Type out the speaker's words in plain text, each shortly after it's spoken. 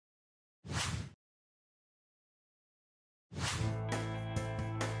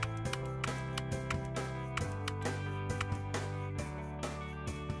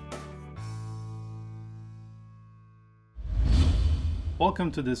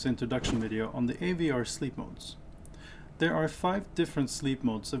Welcome to this introduction video on the AVR sleep modes. There are 5 different sleep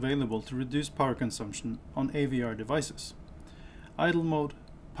modes available to reduce power consumption on AVR devices: idle mode,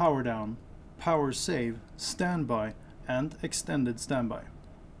 power down, power save, standby, and extended standby.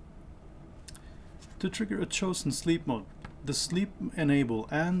 To trigger a chosen sleep mode, the sleep enable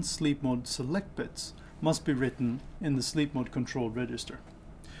and sleep mode select bits must be written in the sleep mode control register.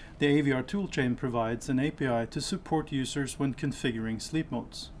 The AVR toolchain provides an API to support users when configuring sleep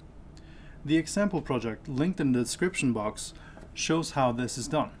modes. The example project linked in the description box shows how this is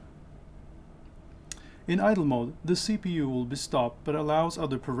done. In idle mode, the CPU will be stopped but allows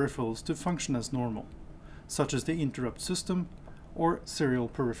other peripherals to function as normal, such as the interrupt system or serial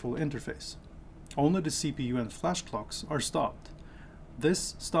peripheral interface. Only the CPU and flash clocks are stopped.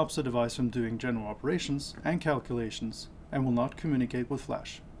 This stops the device from doing general operations and calculations and will not communicate with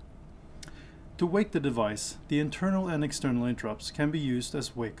flash. To wake the device, the internal and external interrupts can be used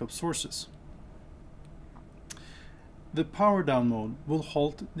as wake-up sources. The power down mode will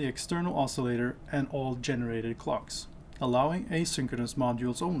halt the external oscillator and all generated clocks, allowing asynchronous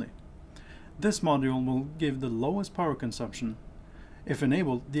modules only. This module will give the lowest power consumption. If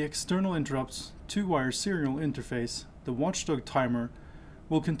enabled, the external interrupts, 2-wire serial interface, the watchdog timer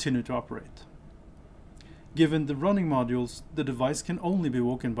will continue to operate. Given the running modules, the device can only be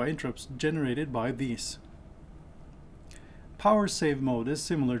woken by interrupts generated by these. Power save mode is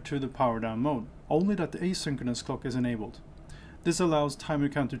similar to the power down mode, only that the asynchronous clock is enabled. This allows timer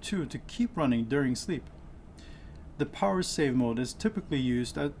counter 2 to keep running during sleep. The power save mode is typically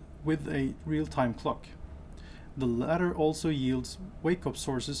used with a real-time clock. The latter also yields wake-up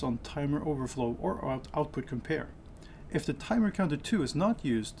sources on timer overflow or output compare. If the timer counter 2 is not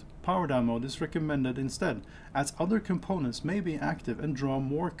used, power down mode is recommended instead, as other components may be active and draw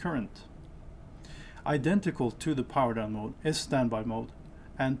more current. Identical to the power down mode is standby mode,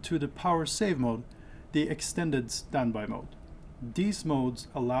 and to the power save mode, the extended standby mode. These modes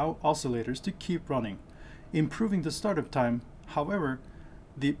allow oscillators to keep running, improving the startup time. However,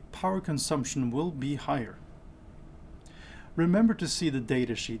 the power consumption will be higher. Remember to see the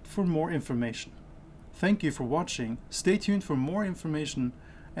datasheet for more information. Thank you for watching. Stay tuned for more information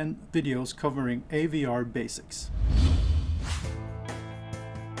and videos covering AVR basics.